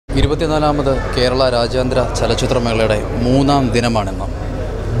24ാമത് കേരള രാജ്യാന്തര ചലച്ചിത്രമേളയുടെ 3ാം ദിനമാണിന്ന്.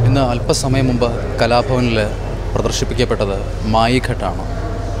 ഇന്ന് അല്പസമയം മുമ്പ് കലാഭവനിൽ പ്രദർശിപ്പിക്കപ്പെട്ടത് മായി ഘട്ടാണ്.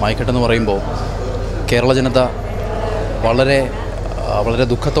 മായി ഘട്ട് എന്ന് പറയുമ്പോൾ കേരള ജനത വളരെ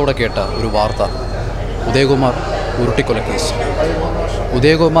ദുഃഖത്തോടെ കേട്ട ഒരു വാർത്ത, ഉദയകുമാർ ഉരുട്ടിക്കൊലക്കേസ്.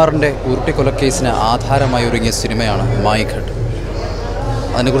 ഉദയകുമാറിൻ്റെ ഉരുട്ടിക്കൊലക്കേസിന് ആധാരമായി ഒരുങ്ങിയ സിനിമയാണ് മായി ഘട്ട്.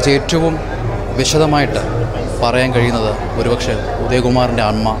 അതിനെക്കുറിച്ച് ഏറ്റവും വിശദമായിട്ട് പറയാൻ കഴിയുന്നത് ഒരുപക്ഷെ ഉദയകുമാറിൻ്റെ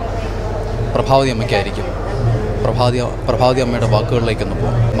അമ്മ പ്രഭാവതി അമ്മയ്ക്കായിരിക്കും. പ്രഭാവതി അമ്മയുടെ വാക്കുകളിലേക്കൊന്ന്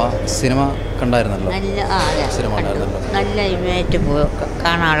പോകും. അമ്മ സിനിമ കണ്ടായിരുന്നല്ലോ, സിനിമ ഉണ്ടായിരുന്നല്ലോ. നല്ല ഇമേറ്റ്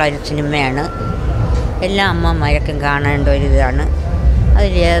കാണാനുള്ള ഒരു സിനിമയാണ്. എല്ലാ അമ്മമാരൊക്കെ കാണേണ്ട ഒരിതാണ്.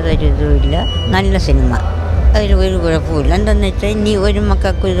 അതിലേതൊരു ഇതുമില്ല, നല്ല സിനിമ. അതിൽ ഒരു കുഴപ്പമില്ല. എന്താണെന്ന് വെച്ചാൽ ഇനി ഒരു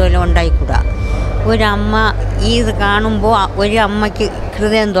മക്കൾക്ക് ഇതുപോലെ ഉണ്ടായിക്കൂടാ. ഒരമ്മ ഇത് കാണുമ്പോൾ ഒരു അമ്മയ്ക്ക്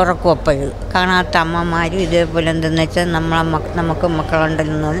ഹൃദയം തുറക്കും. അപ്പോഴും കാണാത്ത അമ്മമാരും ഇതേപോലെ എന്തെന്ന് വെച്ചാൽ നമുക്ക്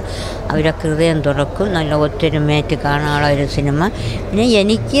മക്കളുണ്ടല്ലോ, അവരെ ഹൃദയം തുറക്കും. നല്ല ഒത്തൊരുമയായിട്ട് കാണാനുള്ള ഒരു സിനിമ. പിന്നെ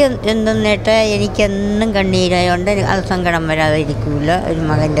എനിക്ക് എന്തെന്ന് കേട്ടാൽ എനിക്കെന്നും കണ്ണീരായതുകൊണ്ട് അത് സങ്കടം വരാതെ ഇരിക്കില്ല ഒരു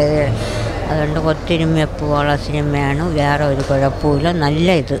മകൻ്റെ. അതുകൊണ്ട് ഒത്തൊരുമയപ്പുള്ള സിനിമയാണ്. വേറെ ഒരു കുഴപ്പമില്ല.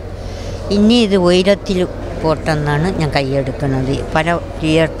 നല്ല ഇത് ഇനി ഇത് ഉയരത്തിൽ പോട്ടെന്നാണ് ഞാൻ കൈയ്യെടുക്കുന്നത്. പല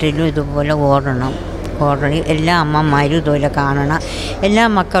തിയേറ്ററിലും ഇതുപോലെ ഓടണം. എല്ലാ അമ്മമാരും ഇതുപോലെ കാണണം, എല്ലാ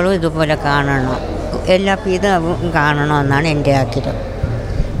മക്കളും ഇതുപോലെ കാണണം, എല്ലാ പിതാവും കാണണമെന്നാണ് എൻ്റെ ആഗ്രഹം.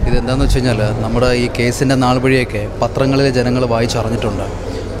 ഇതെന്താണെന്ന് വെച്ച് കഴിഞ്ഞാൽ നമ്മുടെ ഈ കേസിൻ്റെ നാൾ വഴിയൊക്കെ പത്രങ്ങളിലെ ജനങ്ങൾ വായിച്ചറിഞ്ഞിട്ടുണ്ട്.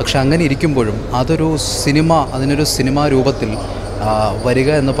 പക്ഷെ അങ്ങനെ ഇരിക്കുമ്പോഴും അതിനൊരു സിനിമാ രൂപത്തിൽ വരിക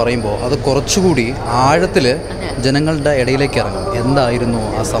എന്ന് പറയുമ്പോൾ അത് കുറച്ചുകൂടി ആഴത്തിൽ ജനങ്ങളുടെ ഇടയിലേക്ക് ഇറങ്ങും. എന്തായിരുന്നു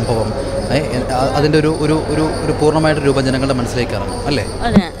ആ സംഭവം, അതിൻ്റെ ഒരു പൂർണ്ണമായിട്ട് രൂപം ജനങ്ങളുടെ മനസ്സിലേക്ക് ഇറങ്ങും അല്ലേ?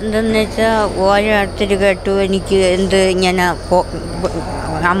 അതെ. എന്താണെന്ന് വെച്ചാൽ ഓരോരുത്തർ കേട്ടു എനിക്ക് ഇങ്ങനെ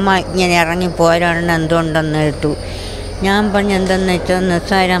അമ്മ ഇങ്ങനെ ഇറങ്ങി പോരാണെന്ന് എന്തുകൊണ്ടെന്ന് കേട്ടു. ഞാൻ പറഞ്ഞ എന്താണെന്ന് വെച്ചാൽ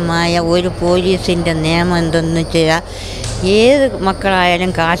നിസ്സാരമായ ഒരു പോലീസിൻ്റെ നിയമം എന്തെന്ന് വെച്ചാൽ ഏത്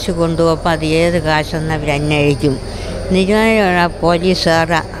മക്കളായാലും കാശ് കൊണ്ടുപോകുമ്പോൾ അത് ഏത് കാശെന്ന് അവർ അന്വേഷിക്കും. നിജമായ പോലീസുകാർ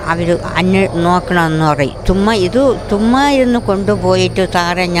അവർ നോക്കണമെന്ന് പറയും. ചുമ്മാ ഇരുന്ന് കൊണ്ടുപോയിട്ട്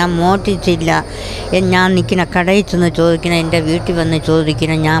സാറേ ഞാൻ മോഷ്ടിച്ചില്ല, ഞാൻ നിൽക്കുന്ന കടയിൽ ചെന്ന് ചോദിക്കണം, എൻ്റെ വീട്ടിൽ വന്ന്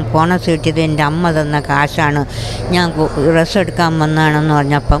ചോദിക്കണം, ഞാൻ ബോണസ് കിട്ടിയത് എൻ്റെ അമ്മ തന്ന കാശാണ്, ഞാൻ ഡ്രസ്സ് എടുക്കാൻ വന്നതാണെന്ന്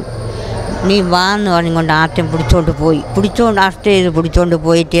പറഞ്ഞപ്പം നീ വാ എന്ന് പറഞ്ഞുകൊണ്ട് ആദ്യം പിടിച്ചോണ്ട്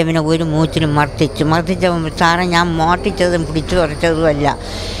പോയിട്ട് അവനെ ഒരു മൂച്ചിലും മർദ്ദിച്ചപ്പോൾ സാറേ ഞാൻ മോഷ്ടിച്ചതും പിടിച്ചു കുറച്ചതുമല്ല,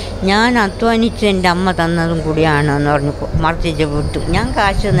 ഞാൻ അധ്വാനിച്ച് എൻ്റെ അമ്മ തന്നതും കൂടിയാണ് എന്ന് പറഞ്ഞ് മർദ്ദിച്ച് വിട്ടു. ഞാൻ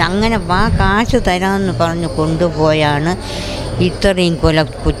അങ്ങനെ കാശ് തരാമെന്ന് പറഞ്ഞ് കൊണ്ടുപോയാണ് ഇത്രയും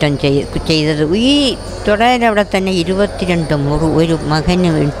കുറ്റം ചെയ്തത്. ഈ തുടരവിടെ തന്നെ 22 മുറി ഒരു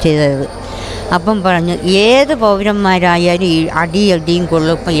മകന് ചെയ്തത്. അപ്പം പറഞ്ഞു ഏത് പൗരന്മാരായാലും ഈ അടിയും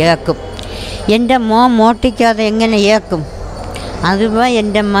കൊള്ളുമ്പോൾ ഏക്കും. എൻ്റെ മോൻ മോഷ്ടിക്കാതെ എങ്ങനെ ഏക്കും? അതുപോലെ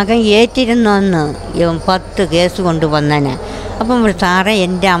എൻ്റെ മകൻ ഏറ്റിരുന്നൊന്ന് 10 കേസ് കൊണ്ടുവന്നേനെ. അപ്പം സാറേ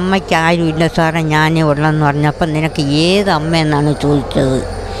എൻ്റെ അമ്മയ്ക്ക് ആരുമില്ല സാറേ, ഞാനേ ഉള്ളെന്ന് പറഞ്ഞപ്പം നിനക്ക് ഏത് അമ്മയെന്നാണ് ചോദിച്ചത്,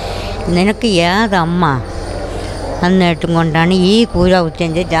 നിനക്ക് ഏതമ്മ എന്നിട്ടും കൊണ്ടാണ് ഈ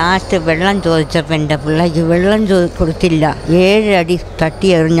കൂരാവുത്തിൻ്റെ ലാസ്റ്റ് വെള്ളം ചോദിച്ചപ്പോൾ എൻ്റെ പിള്ളേക്ക് വെള്ളം കൊടുത്തില്ല. 7 അടി തട്ടി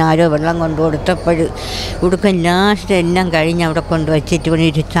എറിഞ്ഞാരോ വെള്ളം കൊണ്ട് കൊടുക്കാൻ ലാസ്റ്റ് എല്ലാം കഴിഞ്ഞ് അവിടെ കൊണ്ടുവച്ചിട്ട്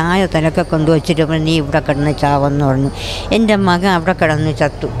ഒരു ചായ തലക്കെ കൊണ്ടുവച്ചിട്ട് നീ ഇവിടെ കിടന്ന് ചാവെന്ന് പറഞ്ഞു. എൻ്റെ മകൻ അവിടെ കിടന്ന്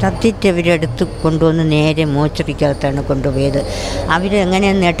ചത്തിട്ട് ഇവരെടുത്ത് കൊണ്ടുവന്ന് നേരെ മോച്ചറിക്കകത്താണ് കൊണ്ടുപോയത്.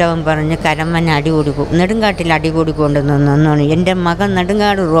 അവരെങ്ങനെയെന്ന് നേട്ടവൻ പറഞ്ഞ് കരമന നെടുങ്കാട്ടിൽ അടികൂടി കൊണ്ടുവന്നെന്നാണ്. എൻ്റെ മകൻ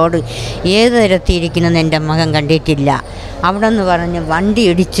നെടുങ്കാട് റോഡ് ഏത് തരത്തിയിരിക്കണമെന്ന് എൻ്റെ മകൻ കണ്ടിട്ടില്ല. അവിടെ നിന്ന് പറഞ്ഞ് വണ്ടി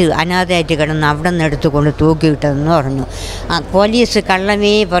ഇടിച്ച് അനാഥയായിട്ട് കിടന്ന് അവിടെ നിന്ന് എടുത്തുകൊണ്ട് തൂക്കിയിട്ടതെന്ന് പറഞ്ഞു. പോലീസ്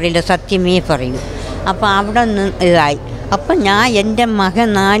കള്ളമേ പറയില്ല, സത്യമേ പറയൂ. അപ്പോൾ അവിടെ നിന്ന് ഇതായി. അപ്പം എൻ്റെ മകൻ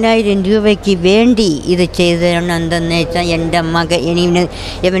 4000 രൂപയ്ക്ക് വേണ്ടി ഇത് ചെയ്തതാണ്. എന്തെന്ന് വെച്ചാൽ എൻ്റെ മകൻ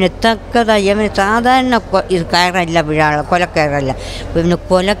ഇവന് സാധാരണ ഇത് കയറല്ല വീഴാനുള്ള കൊലക്കയറല്ല, ഇവന്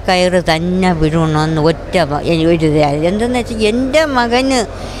കൊലക്കയറ് തന്നെ വീഴണമെന്ന് ഒറ്റ ഒരു ഇതായത്. എന്തെന്ന് വെച്ചാൽ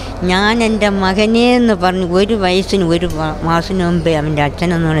എൻ്റെ മകനെ എന്ന് പറഞ്ഞ് 1 വയസ്സിന് 1 മാസത്തിന് മുമ്പേ അവൻ്റെ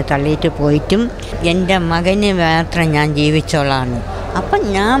അച്ഛനെന്ന് പറഞ്ഞ് തള്ളിയിട്ട് പോയിട്ടും എൻ്റെ മകന് മാത്രം ഞാൻ ജീവിച്ചോളാണ്. അപ്പം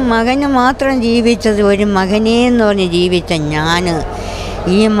ഞാൻ മകന് മാത്രം ജീവിച്ചത്, ഒരു മകനെ എന്ന് പറഞ്ഞ് ജീവിച്ച ഞാൻ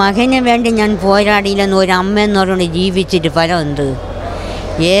ഈ മകന് വേണ്ടി ഞാൻ പോരാടിയില്ലെന്ന് ഒരു അമ്മയെന്ന് പറഞ്ഞുകൊണ്ട് ജീവിച്ചിട്ട് ഫലം എന്ത്?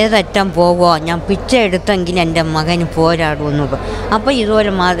 ഏതറ്റം പോകുമോ? ഞാൻ പിച്ച എടുത്തെങ്കിൽ എൻ്റെ മകന് പോരാടുമെന്ന്. അപ്പോൾ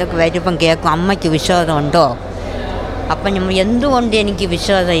ഇതുപോലെ വരുമ്പം കേൾക്കും അമ്മയ്ക്ക് വിശ്വാസമുണ്ടോ? അപ്പം എന്തുകൊണ്ട് എനിക്ക്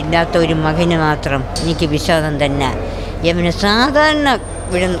വിശ്വാസം ഇല്ലാത്ത ഒരു മകന് മാത്രം എനിക്ക് വിശ്വാസം തന്നെ. ഇവന് സാധാരണ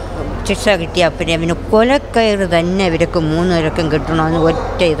ശിക്ഷ കിട്ടിയാൽ പിന്നെ അവന് കൊലക്കയറ് തന്നെ ഇവർക്ക് 3 പേർക്കും കിട്ടണമെന്ന്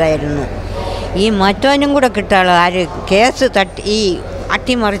ഒറ്റ ഇതായിരുന്നു. ഈ മറ്റവനും കൂടെ കിട്ടാനുള്ള കേസ് ഈ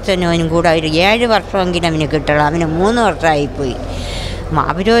അട്ടിമറിച്ചവനും കൂടെ ഒരു 7 വർഷമെങ്കിലും അവന് കിട്ടണം. അവന് 3 വർഷമായിപ്പോയി.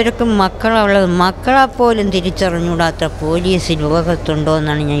 അവരവരൊക്കെ മക്കളുള്ളത്, മക്കളെപ്പോലും തിരിച്ചറിഞ്ഞൂടാത്ത പോലീസ് ലോകത്തുണ്ടോ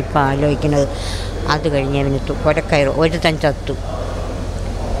എന്നാണ് ഞാൻ ഇപ്പോൾ ആലോചിക്കുന്നത്. അത് കഴിഞ്ഞ് അവന് കൊരക്കയറ് ഒരുത്തൻ ചത്തു,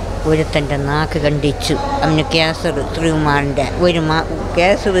 ഒരുത്തൻ്റെ നാക്ക് കണ്ടിച്ചു. അവന് ക്യാൻസർ, ശ്രീകുമാറിൻ്റെ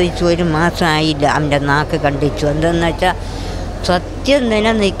കേസ് വിധിച്ചു 1 മാസമായില്ല, അവൻ്റെ നാക്ക് കണ്ടിച്ചു. എന്തെന്ന് വെച്ചാൽ സത്യം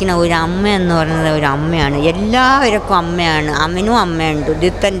നിലനിൽക്കുന്ന ഒരു അമ്മ എന്ന് പറയുന്നത് ഒരു അമ്മയാണ്, എല്ലാവർക്കും അമ്മയാണ്. അവനും അമ്മയുണ്ട്,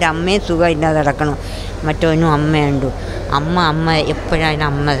 ദിത്തൻ്റെ അമ്മയും സുഖമില്ലാതെ കിടക്കണം, മറ്റവനും അമ്മയുണ്ട്. അമ്മ എപ്പോഴായാലും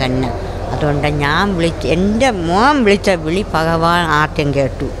അമ്മ തന്നെ. അതുകൊണ്ട് ഞാൻ എൻ്റെ മോൻ വിളിച്ച വിളി ഭഗവാൻ ആദ്യം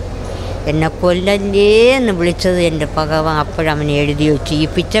കേട്ടു. എന്നെ കൊല്ലല്ലേ എന്ന് വിളിച്ചത് എൻ്റെ ഭഗവാൻ അപ്പോഴവന് എഴുതി വെച്ചു. ഈ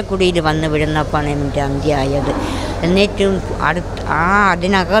പിച്ചക്കുടിയിൽ വന്ന് വിടുന്നപ്പോഴാണ് എൻ്റെ അന്ത്യമായത്. എന്നിട്ടും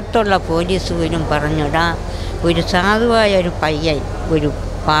അതിനകത്തുള്ള പോലീസ് പോലും പറഞ്ഞുടാ, ഒരു സാധുവായ ഒരു പയ്യൻ, ഒരു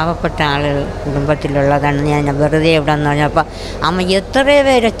പാവപ്പെട്ട ആളുകൾ കുടുംബത്തിലുള്ളതാണ്, ഞാൻ വെറുതെ ഇവിടെ എന്ന് പറഞ്ഞപ്പോൾ അമ്മ എത്ര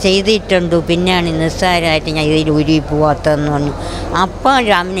പേരെ ചെയ്തിട്ടുണ്ട്, പിന്നെയാണ് നിസ്സാരമായിട്ട് ഞാൻ ഇതിൽ ഉരുവി പോവാത്തതെന്ന് പറഞ്ഞു.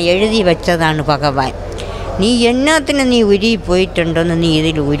 അപ്പോൾ അവനെ എഴുതി വെച്ചതാണ് ഭഗവാൻ, നീ എന്നത്തിന് നീ ഉരുവി പോയിട്ടുണ്ടെന്ന്, നീ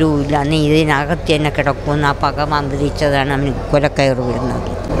ഇതിൽ ഉരുവില്ല, നീ ഇതിനകത്ത് തന്നെ കിടക്കുമെന്ന് ആ ഭഗവാൻ വിധിച്ചതാണ് അവന് കൊലക്കയറ് വിടുന്നത്.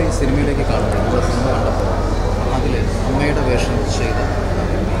 ഈ സിനിമയിലേക്ക് കാണുമ്പോൾ സിനിമ കണ്ടപ്പോൾ അതിൽ അമ്മയുടെ വേഷം ചെയ്ത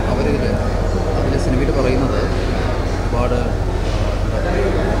അതിൽ സിനിമയിൽ പറയുന്നത് ഒരുപാട്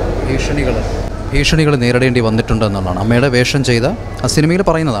ഭീഷണികൾ നേരിടേണ്ടി വന്നിട്ടുണ്ടെന്നുള്ളതാണ് അമ്മയുടെ വേഷം ചെയ്ത ആ സിനിമയിൽ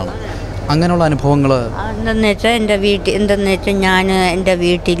പറയുന്നതാണ്. അങ്ങനെയുള്ള അനുഭവങ്ങൾ എന്തെന്ന് വെച്ചാൽ ഞാൻ എൻ്റെ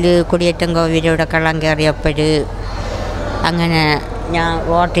വീട്ടിൽ കുടിയേറ്റം കോവിലൂടെ കള്ളം കയറിയപ്പോൾ അങ്ങനെ ഞാൻ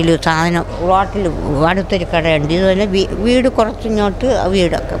റോട്ടിൽ അടുത്തൊരു കടയുണ്ട്, ഇതുപോലെ വീട് കുറച്ചിങ്ങോട്ട്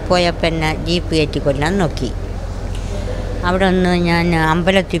വീടൊക്കെ പോയപ്പോൾ എന്നെ ജീപ്പ് കയറ്റി കൊല്ലാൻ നോക്കി. അവിടെ നിന്ന് ഞാൻ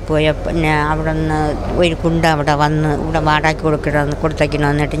അമ്പലത്തിൽ പോയപ്പോൾ അവിടെ നിന്ന് ഒരു കുണ്ട അവിടെ വന്ന് ഇവിടെ വാടകയ്ക്ക് കൊടുത്തേക്കണം.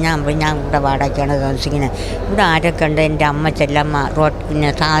 എന്നിട്ട് ഞാൻ ഇവിടെ വാടകയ്ക്കാണ് താമസിക്കുന്നത്, ഇവിടെ ആരൊക്കെ ഉണ്ട്, എൻ്റെ അമ്മ ചെല്ലമ്മ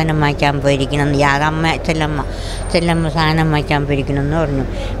സാധനം വാങ്ങിക്കാൻ പോയിരിക്കണം, അതമ്മ ചെല്ലമ്മ സാധനം വാങ്ങിക്കാൻ പോയിരിക്കണമെന്ന് പറഞ്ഞു.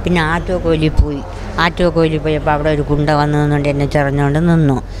 പിന്നെ ആറ്റുകോലിൽ പോയപ്പോൾ അവിടെ ഒരു കുണ്ട വന്നു നിന്നുകൊണ്ട് എന്നെ ചെറിഞ്ഞുകൊണ്ട്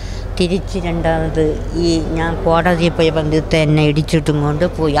നിന്നു. തിരിച്ച് രണ്ടാമത് ഞാൻ കോടതിയിൽ പോയപ്പോൾ ബന്ധത്തെ എന്നെ ഇടിച്ചിട്ടും കൊണ്ട്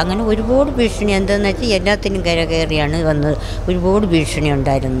പോയി. അങ്ങനെ ഒരുപാട് ഭീഷണി, എന്താണെന്ന് വെച്ചാൽ എല്ലാത്തിനും കയറിയാണ് വന്നത്, ഒരുപാട് ഭീഷണി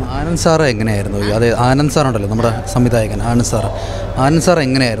ഉണ്ടായിരുന്നു. ആനന്ദ് സാറ് എങ്ങനെയായിരുന്നു? അതെ, ആനന്ദ് സാറുണ്ടല്ലോ നമ്മുടെ സംവിധായകൻ ആനന്ദ് സാർ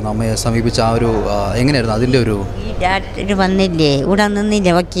എങ്ങനെയായിരുന്നു അമ്മയെ സമീപിച്ച എങ്ങനെയായിരുന്നു അതിൻ്റെ ഒരു രാത്രി വന്നില്ലേ, ഇവിടെ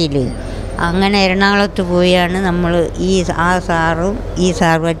നിന്നില്ലേ വക്കീൽ, അങ്ങനെ എറണാകുളത്ത് പോയാണ് നമ്മൾ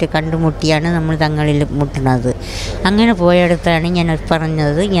സാറുമായിട്ട് കണ്ടുമുട്ടിയാണ് നമ്മൾ തങ്ങളിൽ മുട്ടുന്നത്. അങ്ങനെ പോയടുത്താണ് ഞാൻ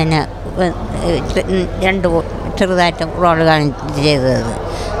പറഞ്ഞത്, ഞാൻ ചെറുതായിട്ട് റോള് ചെയ്തത്,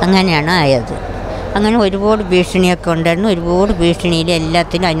 അങ്ങനെയാണ് ആയത്. അങ്ങനെ ഒരുപാട് ഭീഷണിയൊക്കെ ഉണ്ടായിരുന്നു, ഒരുപാട് ഭീഷണിയിൽ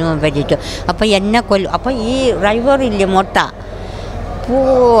എല്ലാത്തിനും അനുഭവിച്ചു. അപ്പോൾ എന്നെ അപ്പോൾ ഈ ഡ്രൈവറില്ലേ മൊട്ട,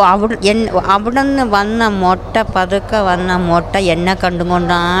 അവിടെ നിന്ന് വന്ന മൊട്ട, പതുക്കെ വന്ന മൊട്ട എന്നെ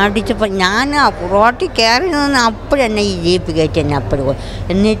കണ്ടുകൊണ്ട് ആടിച്ചപ്പോൾ ഞാൻ റോട്ടിൽ കയറി നിന്ന് അപ്പോഴെന്നെ ഈ ജീപ്പ് കയറ്റി എന്നെ അപ്പോഴും.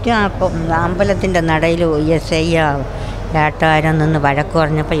 എന്നിട്ട് അമ്പലത്തിൻ്റെ നടയിൽ SI ഏട്ടാരം നിന്ന് വഴക്ക്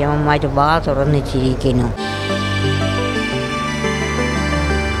പറഞ്ഞപ്പോൾ യവന്മാർ തുറന്ന് ചിരിക്കുന്നു.